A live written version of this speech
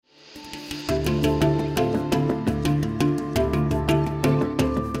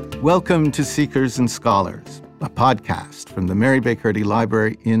Welcome to Seekers and Scholars, a podcast from the Mary Baker Eddy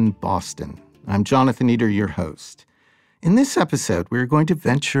Library in Boston. I'm Jonathan Eder, your host. In this episode, we're going to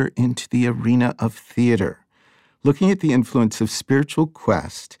venture into the arena of theater, looking at the influence of spiritual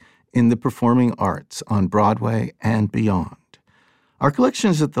quest in the performing arts on Broadway and beyond. Our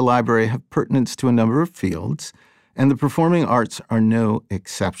collections at the library have pertinence to a number of fields, and the performing arts are no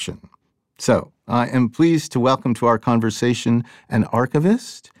exception. So, I am pleased to welcome to our conversation an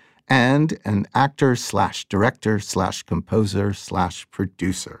archivist and an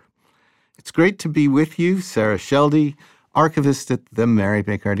actor/director/composer/producer. It's great to be with you, Sarah Sheldy, archivist at the Mary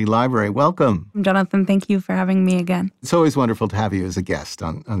Baker Eddy Library. Welcome. Jonathan, thank you for having me again. It's always wonderful to have you as a guest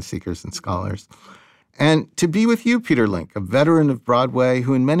on Seekers and Scholars. And to be with you, Peter Link, a veteran of Broadway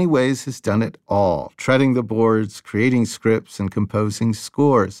who in many ways has done it all, treading the boards, creating scripts, and composing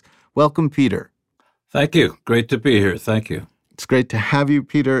scores. Welcome, Peter. Thank you. Great to be here. Thank you. It's great to have you,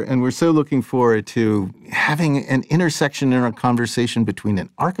 Peter, and we're so looking forward to having an intersection in our conversation between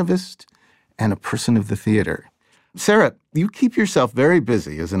an archivist and a person of the theater. Sarah, you keep yourself very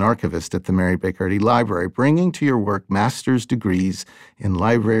busy as an archivist at the Mary Baker Eddy Library, bringing to your work master's degrees in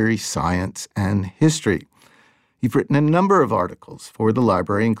library science and history. You've written a number of articles for the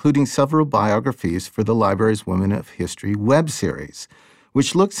library, including several biographies for the library's Women of History web series,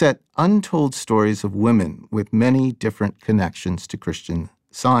 which looks at untold stories of women with many different connections to Christian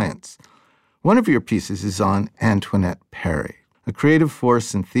Science. One of your pieces is on Antoinette Perry, a creative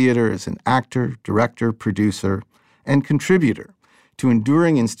force in theater as an actor, director, producer, and contributor to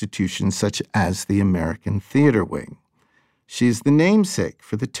enduring institutions such as the American Theater Wing. She is the namesake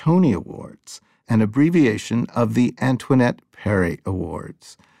for the Tony Awards, an abbreviation of the Antoinette Perry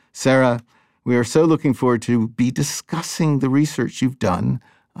Awards. Sarah, we are so looking forward to be discussing the research you've done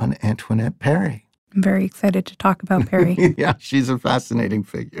on Antoinette Perry. I'm very excited to talk about Perry. Yeah, she's a fascinating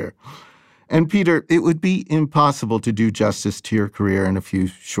figure. And Peter, it would be impossible to do justice to your career in a few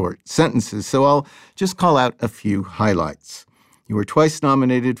short sentences, so I'll just call out a few highlights. You were twice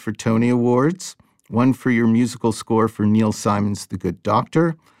nominated for Tony Awards, one for your musical score for Neil Simon's The Good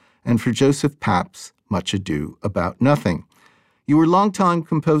Doctor, and for Joseph Papp's Much Ado About Nothing. You were longtime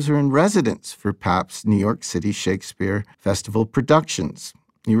composer in residence for Papp's New York City Shakespeare Festival productions.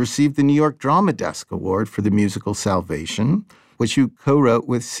 You received the New York Drama Desk Award for the musical Salvation, which you co-wrote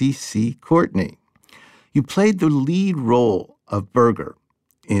with C.C. Courtney. You played the lead role of Berger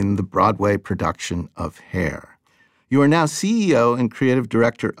in the Broadway production of Hair. You are now CEO and creative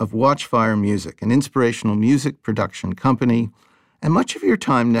director of Watchfire Music, an inspirational music production company, and much of your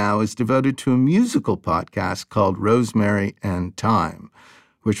time now is devoted to a musical podcast called Rosemary and Thyme,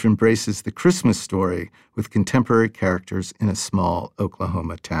 which embraces the Christmas story with contemporary characters in a small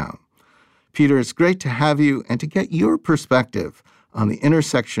Oklahoma town. Peter, it's great to have you and to get your perspective on the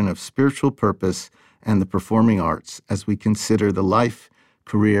intersection of spiritual purpose and the performing arts as we consider the life,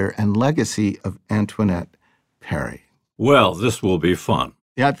 career, and legacy of Antoinette Perry. Well, this will be fun.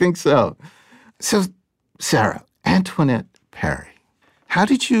 Yeah, I think so. So, Sarah, Antoinette Perry, how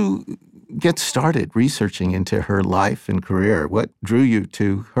did you get started researching into her life and career? What drew you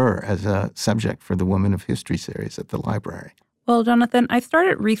to her as a subject for the Women of History series at the library? Well, Jonathan, I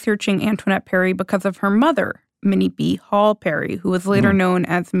started researching Antoinette Perry because of her mother, Minnie B. Hall Perry, who was later known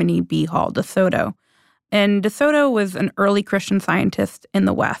as Minnie B. Hall DeSoto. And DeSoto was an early Christian Scientist in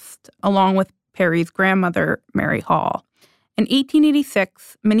the West, along with Perry's grandmother, Mary Hall. In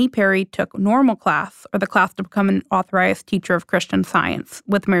 1886, Minnie Perry took normal class, or the class to become an authorized teacher of Christian Science,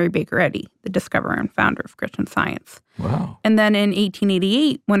 with Mary Baker Eddy, the discoverer and founder of Christian Science. Wow. And then in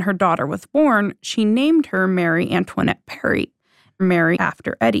 1888, when her daughter was born, she named her Mary Antoinette Perry, Mary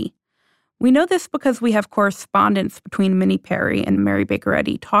after Eddy. We know this because we have correspondence between Minnie Perry and Mary Baker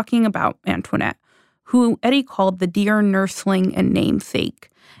Eddy talking about Antoinette, who Eddy called the dear nursling and namesake,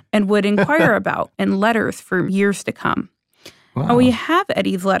 and would inquire about in letters for years to come. Wow. We have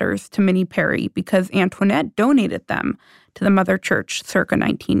Eddy's letters to Minnie Perry because Antoinette donated them to the Mother Church circa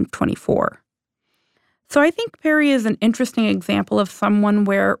 1924. So I think Perry is an interesting example of someone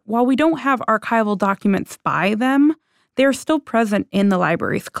where, while we don't have archival documents by them, they are still present in the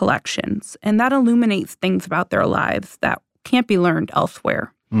library's collections, and that illuminates things about their lives that can't be learned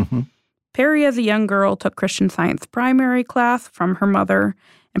elsewhere. Mm-hmm. Perry, as a young girl, took Christian Science primary class from her mother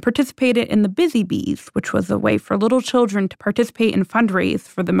and participated in the Busy Bees, which was a way for little children to participate and fundraise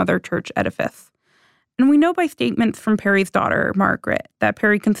for the Mother Church edifice. And we know by statements from Perry's daughter, Margaret, that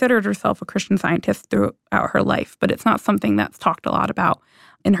Perry considered herself a Christian Scientist throughout her life, but it's not something that's talked a lot about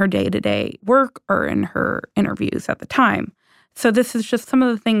in her day-to-day work or in her interviews at the time. So this is just some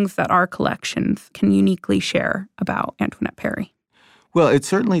of the things that our collections can uniquely share about Antoinette Perry. Well, it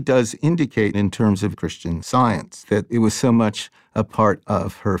certainly does indicate in terms of Christian Science that it was so much a part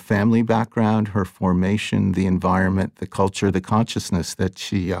of her family background, her formation, the environment, the culture, the consciousness that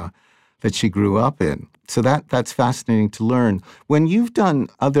she grew up in. So that's fascinating to learn. When you've done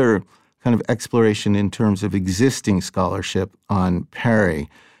other kind of exploration in terms of existing scholarship on Perry,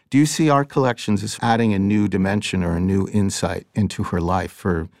 do you see our collections as adding a new dimension or a new insight into her life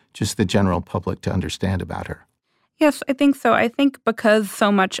for just the general public to understand about her? Yes, I think so. I think because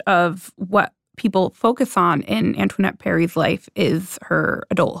so much of what people focus on in Antoinette Perry's life is her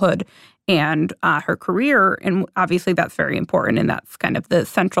adulthood and her career, and obviously that's very important, and that's kind of the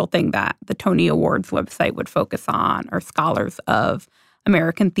central thing that the Tony Awards website would focus on, or scholars of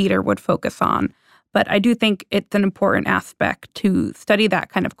American theater would focus on. But I do think it's an important aspect to study that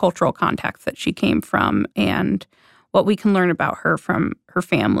kind of cultural context that she came from and what we can learn about her from her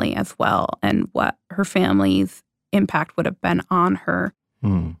family as well, and what her family's impact would have been on her.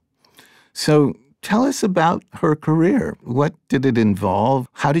 So tell us about her career. What did it involve?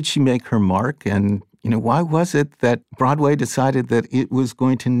 How did she make her mark? And, why was it that Broadway decided that it was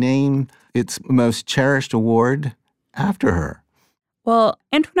going to name its most cherished award after her? Well,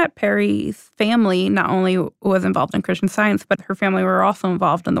 Antoinette Perry's family not only was involved in Christian Science, but her family were also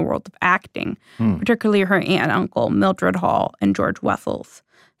involved in the world of acting, particularly her aunt and uncle, Mildred Hall and George Wessels.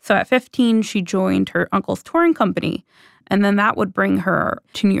 So at 15, she joined her uncle's touring company, and then that would bring her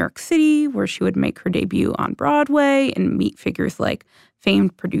to New York City, where she would make her debut on Broadway and meet figures like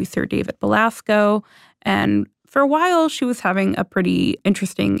famed producer David Belasco. And for a while, she was having a pretty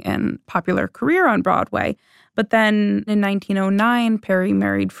interesting and popular career on Broadway. But then in 1909, Perry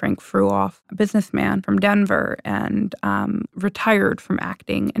married Frank Fruoff, a businessman from Denver, and retired from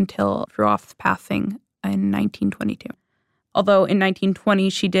acting until Fruoff's passing in 1922. Although in 1920,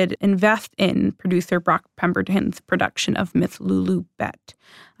 she did invest in producer Brock Pemberton's production of Miss Lulu Bett,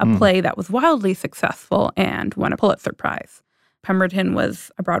 a play that was wildly successful and won a Pulitzer Prize. Pemberton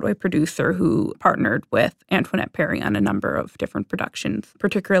was a Broadway producer who partnered with Antoinette Perry on a number of different productions,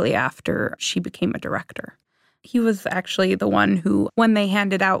 particularly after she became a director. He was actually the one who, when they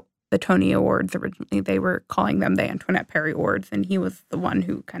handed out the Tony Awards, originally they were calling them the Antoinette Perry Awards, and he was the one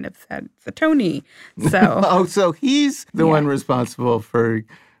who kind of said, it's a Tony. So, so he's the one responsible for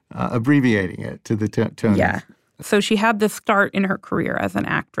abbreviating it to the Tony. Yeah. So she had this start in her career as an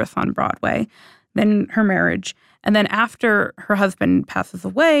actress on Broadway, then her marriage, and then after her husband passes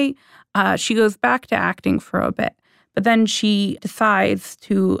away, she goes back to acting for a bit. But then she decides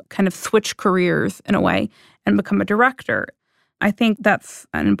to kind of switch careers in a way and become a director. I think that's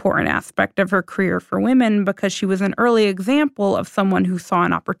an important aspect of her career for women because she was an early example of someone who saw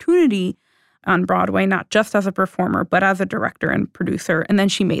an opportunity on Broadway, not just as a performer, but as a director and producer. And then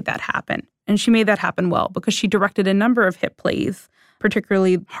she made that happen. And she made that happen well because she directed a number of hit plays,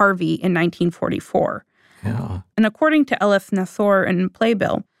 particularly Harvey in 1944. Yeah. And according to Ellis Nassor in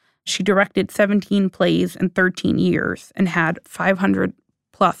Playbill, she directed 17 plays in 13 years and had 500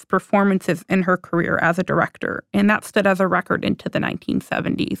 plus performances in her career as a director. And that stood as a record into the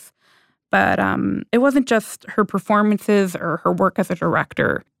 1970s. But it wasn't just her performances or her work as a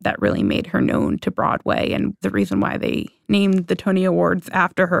director that really made her known to Broadway and the reason why they named the Tony Awards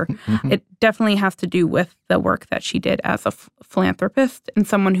after her. It definitely has to do with the work that she did as a philanthropist and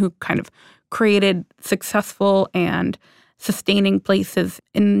someone who kind of created successful and sustaining places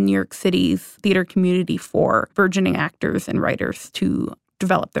in New York City's theater community for burgeoning actors and writers to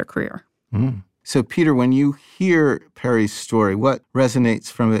develop their career. So, Peter, when you hear Perry's story, what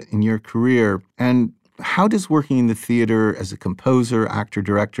resonates from it in your career? And how does working in the theater as a composer, actor,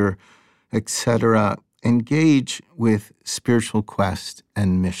 director, etc., engage with spiritual quest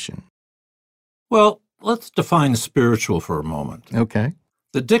and mission? Well, let's define spiritual for a moment. Okay.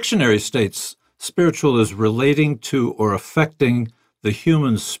 The dictionary states spiritual is relating to or affecting the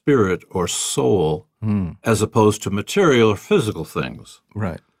human spirit or soul as opposed to material or physical things.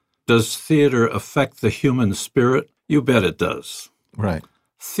 Right. Does theater affect the human spirit? You bet it does. Right.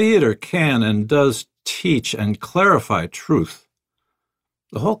 Theater can and does teach and clarify truth.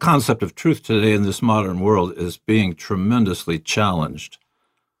 The whole concept of truth today in this modern world is being tremendously challenged.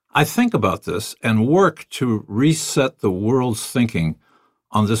 I think about this and work to reset the world's thinking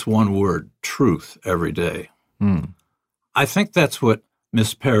on this one word, truth, every day. I think that's what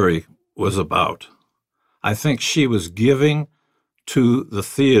Miss Perry was about. I think she was giving to the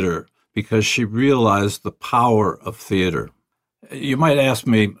theater because she realized the power of theater. You might ask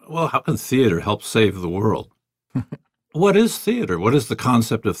me, well, how can theater help save the world? What is theater? What is the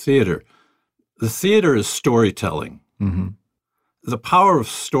concept of theater? The theater is storytelling. The power of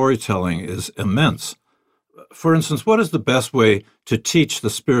storytelling is immense. For instance, what is the best way to teach the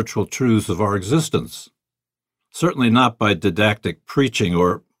spiritual truths of our existence? Certainly not by didactic preaching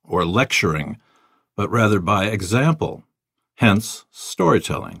or lecturing, but rather by example, hence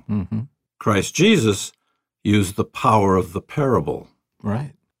storytelling. Mm-hmm. Christ Jesus used the power of the parable.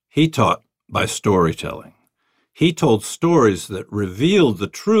 Right. He taught by storytelling. He told stories that revealed the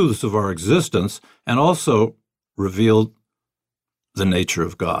truths of our existence and also revealed the nature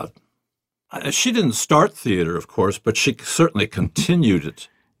of God. She didn't start theater, of course, but she certainly continued it.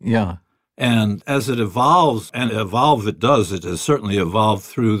 Yeah. And as it evolves, and evolve it does, it has certainly evolved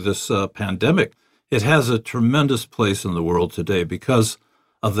through this pandemic, it has a tremendous place in the world today because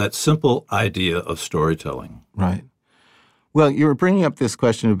of that simple idea of storytelling. Right. Well, you were bringing up this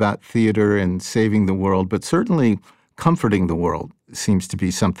question about theater and saving the world, but certainly comforting the world seems to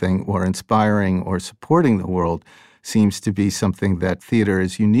be something, or inspiring or supporting the world seems to be something that theater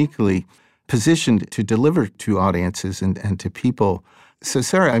is uniquely positioned to deliver to audiences and to people. So,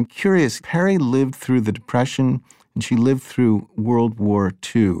 Sarah, I'm curious, Perry lived through the Depression and she lived through World War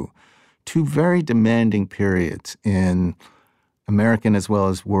II, two very demanding periods in American as well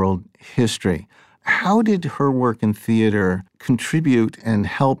as world history. How did her work in theater contribute and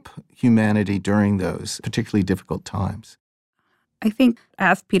help humanity during those particularly difficult times? I think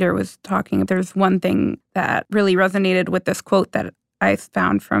as Peter was talking, there's one thing that really resonated with this quote that I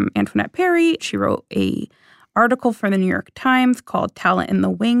found from Antoinette Perry. She wrote an article for the New York Times called Talent in the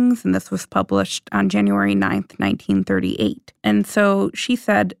Wings, and this was published on January 9th, 1938. And so she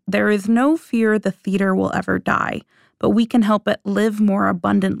said, "There is no fear the theater will ever die, but we can help it live more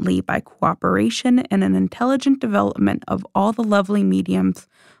abundantly by cooperation and an intelligent development of all the lovely mediums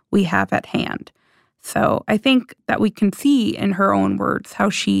we have at hand." So I think that we can see in her own words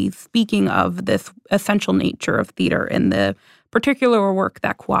how she's speaking of this essential nature of theater and the particular work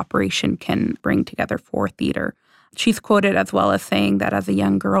that cooperation can bring together for theater. She's quoted as well as saying that as a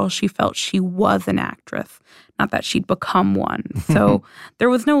young girl, she felt she was an actress, not that she'd become one. So there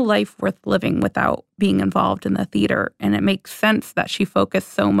was no life worth living without being involved in the theater. And it makes sense that she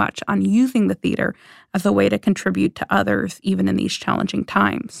focused so much on using the theater as a way to contribute to others, even in these challenging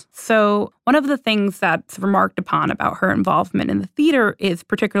times. So one of the things that's remarked upon about her involvement in the theater is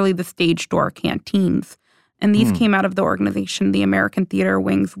particularly the stage door canteens. And these came out of the organization, the American Theater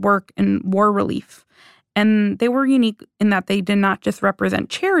Wing's work in war relief. And they were unique in that they did not just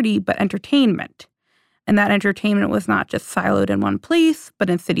represent charity, but entertainment. And that entertainment was not just siloed in one place, but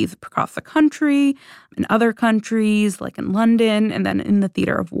in cities across the country, in other countries, like in London, and then in the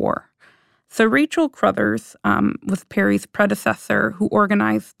theater of war. So Rachel Crothers was Perry's predecessor who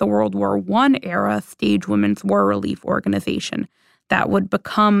organized the World War I era Stage Women's War Relief Organization that would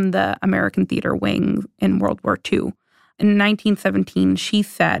become the American Theater Wing in World War II. In 1917, she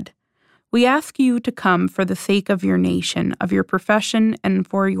said, "We ask you to come for the sake of your nation, of your profession, and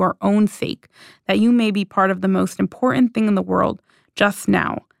for your own sake, that you may be part of the most important thing in the world just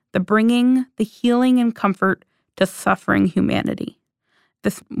now, the bringing, the healing and comfort to suffering humanity."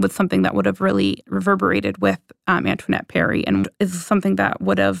 This was something that would have really reverberated with Antoinette Perry and is something that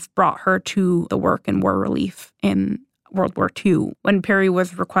would have brought her to the work in war relief in World War II when Perry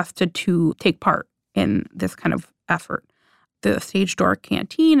was requested to take part in this kind of effort. The Stage Door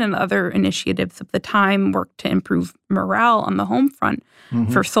Canteen and other initiatives of the time worked to improve morale on the home front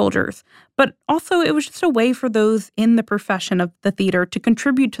for soldiers. But also it was just a way for those in the profession of the theater to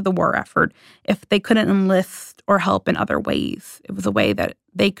contribute to the war effort if they couldn't enlist or help in other ways. It was a way that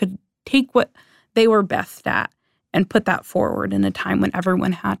they could take what they were best at and put that forward in a time when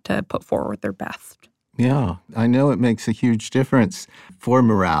everyone had to put forward their best. Yeah, I know it makes a huge difference for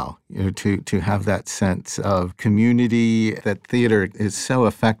morale, to have that sense of community, that theater is so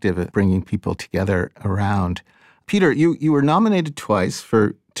effective at bringing people together around. Peter, you were nominated twice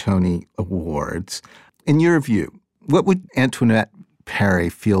for Tony Awards. In your view, what would Antoinette Perry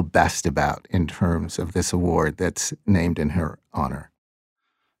feel best about in terms of this award that's named in her honor?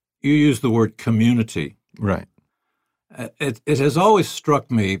 You use the word community. Right. It has always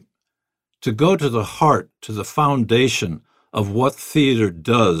struck me to go to the heart, to the foundation of what theater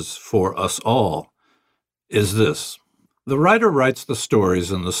does for us all is this. The writer writes the stories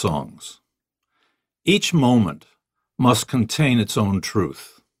and the songs. Each moment must contain its own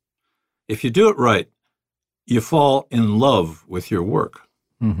truth. If you do it right, you fall in love with your work.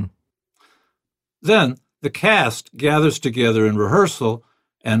 Mm-hmm. Then the cast gathers together in rehearsal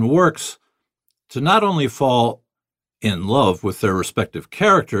and works to not only fall in love with their respective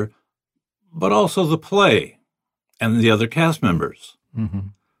character, but also the play and the other cast members. Mm-hmm.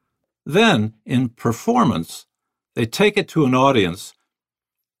 Then, in performance, they take it to an audience,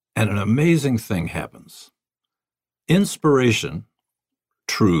 and an amazing thing happens. inspiration,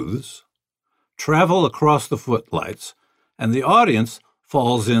 truths, travel across the footlights, and the audience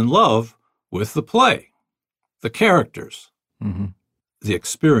falls in love with the play, the characters, the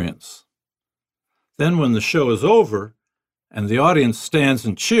experience. Then when the show is over and the audience stands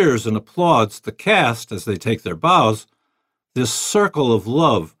and cheers and applauds the cast as they take their bows, this circle of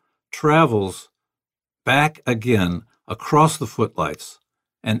love travels back again across the footlights,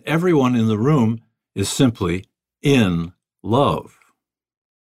 and everyone in the room is simply in love.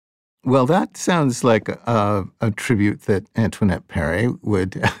 Well, that sounds like a tribute that Antoinette Perry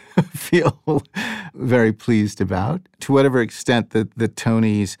would feel very pleased about. To whatever extent the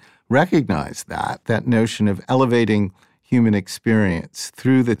Tonys recognize that notion of elevating human experience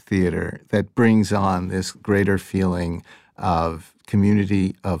through the theater that brings on this greater feeling of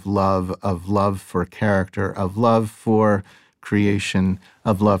community, of love for character, of love for creation,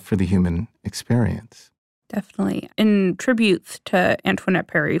 of love for the human experience. Definitely. In tributes to Antoinette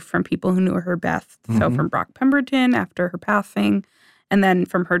Perry from people who knew her best, so from Brock Pemberton after her passing, and then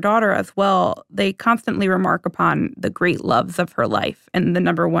from her daughter as well, they constantly remark upon the great loves of her life, and the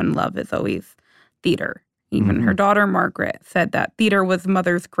number one love is always theater. Even her daughter, Margaret, said that theater was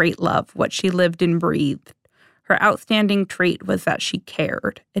mother's great love, what she lived and breathed. Her outstanding trait was that she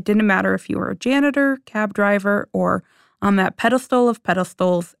cared. It didn't matter if you were a janitor, cab driver, or on that pedestal of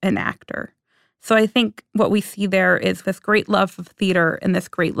pedestals, an actor. So I think what we see there is this great love of theater and this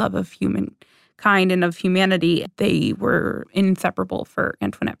great love of humankind and of humanity. They were inseparable for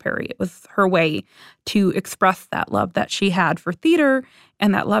Antoinette Perry. It was her way to express that love that she had for theater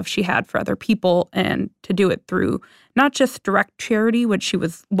and that love she had for other people, and to do it through not just direct charity, which she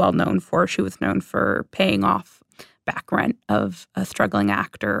was well known for. She was known for paying off back rent of a struggling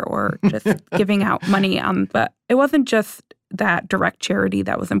actor or just giving out money. But it wasn't just that direct charity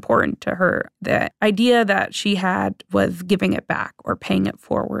that was important to her. The idea that she had was giving it back or paying it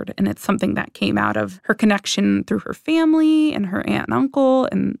forward. And it's something that came out of her connection through her family and her aunt and uncle,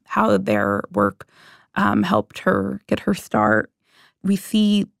 and how their work helped her get her start. We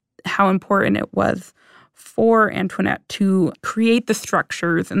see how important it was for Antoinette to create the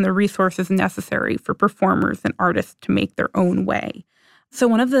structures and the resources necessary for performers and artists to make their own way. So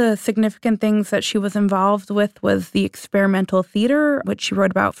one of the significant things that she was involved with was the experimental theater, which she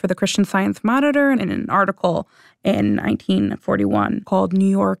wrote about for the Christian Science Monitor in an article in 1941 called New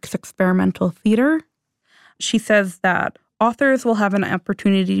York's Experimental Theater. She says that authors will have an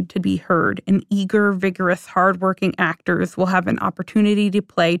opportunity to be heard, and eager, vigorous, hardworking actors will have an opportunity to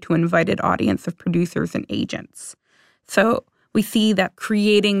play to an invited audience of producers and agents. So we see that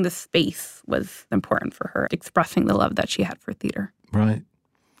creating the space was important for her, expressing the love that she had for theater. Right.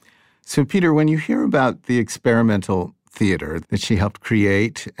 So, Peter, when you hear about the experimental theater that she helped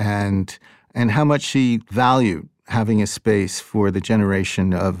create and how much she valued having a space for the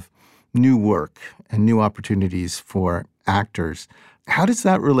generation of new work and new opportunities for actors, how does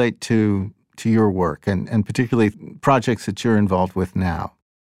that relate to your work and particularly projects that you're involved with now?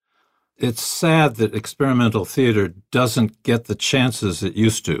 It's sad that experimental theater doesn't get the chances it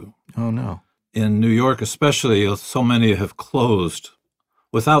used to. Oh, no. In New York especially, so many have closed.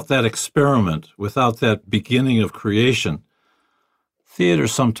 Without that experiment, without that beginning of creation, theater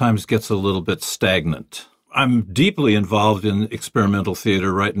sometimes gets a little bit stagnant. I'm deeply involved in experimental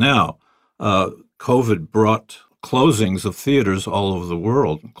theater right now. COVID brought closings of theaters all over the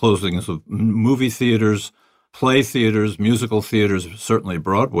world, closings of movie theaters, play theaters, musical theaters, certainly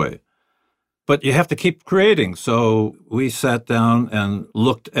Broadway. But you have to keep creating. So we sat down and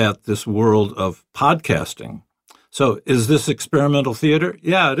looked at this world of podcasting. So is this experimental theater?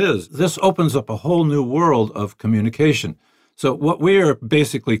 Yeah, it is. This opens up a whole new world of communication. So what we are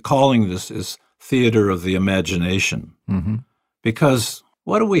basically calling this is theater of the imagination. Because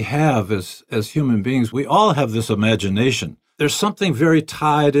what do we have as human beings? We all have this imagination. There's something very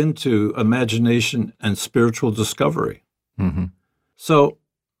tied into imagination and spiritual discovery. So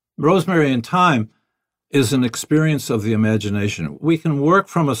Rosemary and Thyme is an experience of the imagination. We can work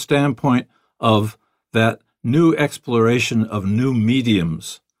from a standpoint of that new exploration of new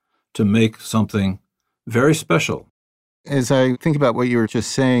mediums to make something very special. As I think about what you were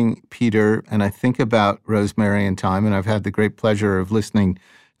just saying, Peter, and I think about Rosemary and Thyme, and I've had the great pleasure of listening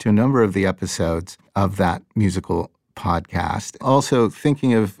to a number of the episodes of that musical podcast. Also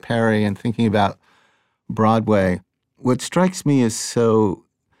thinking of Perry and thinking about Broadway, what strikes me as so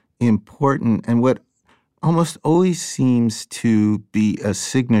important and what almost always seems to be a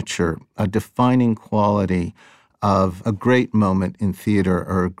signature, a defining quality of a great moment in theater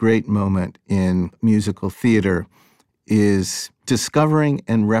or a great moment in musical theater is discovering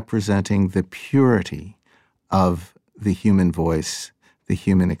and representing the purity of the human voice, the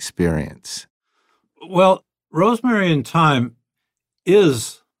human experience? Well, Rosemary and Thyme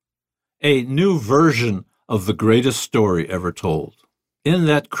is a new version of the greatest story ever told. In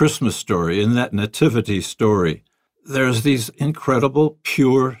that Christmas story, in that nativity story, there's these incredible,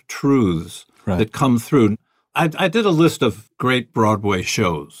 pure truths that come through. I did a list of great Broadway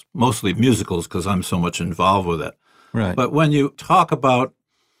shows, mostly musicals because I'm so much involved with it. Right. But when you talk about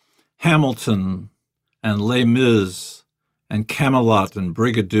Hamilton and Les Mis and Camelot and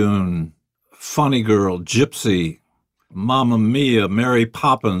Brigadoon, Funny Girl, Gypsy, Mamma Mia, Mary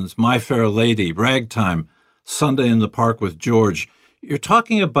Poppins, My Fair Lady, Ragtime, Sunday in the Park with George, you're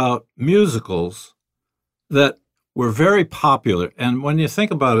talking about musicals that were very popular. And when you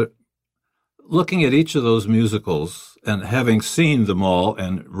think about it, looking at each of those musicals and having seen them all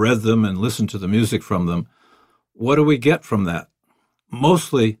and read them and listened to the music from them, what do we get from that?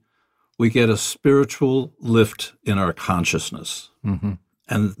 Mostly, we get a spiritual lift in our consciousness. Mm-hmm.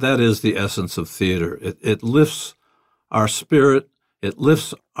 And that is the essence of theater. It lifts our spirit, it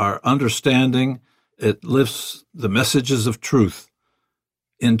lifts our understanding, it lifts the messages of truth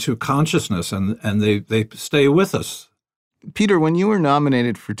into consciousness, and they stay with us. Peter, when you were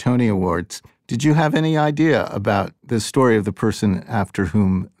nominated for Tony Awards, did you have any idea about the story of the person after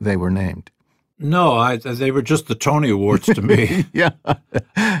whom they were named? No, they were just the Tony Awards to me. Yeah.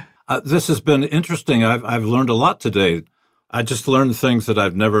 This has been interesting. I've learned a lot today. I just learned things that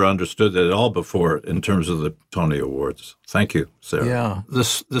I've never understood at all before in terms of the Tony Awards. Thank you, Sarah. Yeah.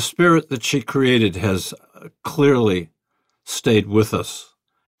 The spirit that she created has clearly stayed with us.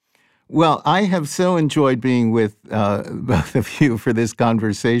 Well, I have so enjoyed being with both of you for this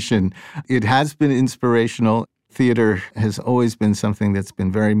conversation. It has been inspirational. Theater has always been something that's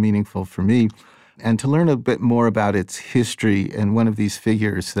been very meaningful for me. And to learn a bit more about its history and one of these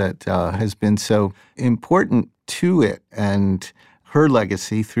figures that has been so important to it and her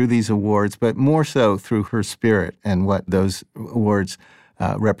legacy through these awards, but more so through her spirit and what those awards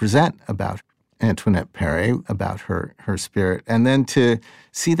represent about Antoinette Perry, about her spirit. And then to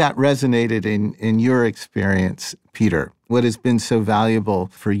see that resonated in your experience, Peter, what has been so valuable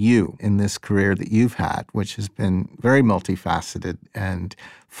for you in this career that you've had, which has been very multifaceted and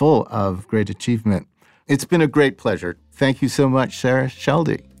full of great achievement. It's been a great pleasure. Thank you so much, Sarah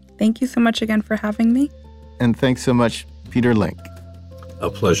Sheldy. Thank you so much again for having me. And thanks so much, Peter Link. A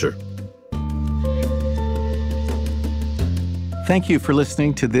pleasure. Thank you for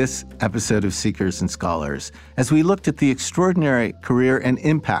listening to this episode of Seekers and Scholars, as we looked at the extraordinary career and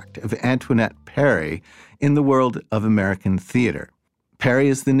impact of Antoinette Perry in the world of American theater. Perry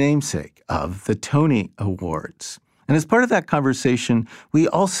is the namesake of the Tony Awards. And as part of that conversation, we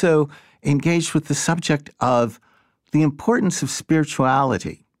also engaged with the subject of the importance of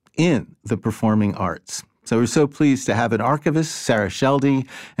spirituality in the performing arts. So we're so pleased to have an archivist, Sarah Sheldy,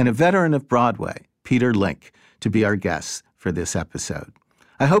 and a veteran of Broadway, Peter Link, to be our guests for this episode.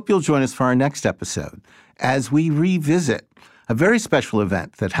 I hope you'll join us for our next episode as we revisit a very special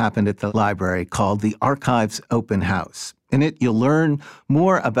event that happened at the library called the Archives Open House. In it, you'll learn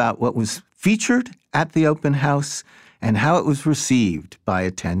more about what was featured at the open house and how it was received by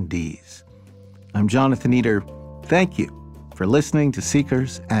attendees. I'm Jonathan Eder. Thank you for listening to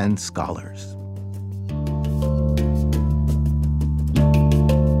Seekers and Scholars.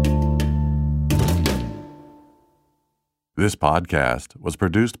 This podcast was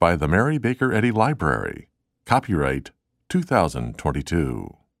produced by the Mary Baker Eddy Library. Copyright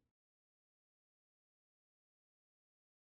 2022.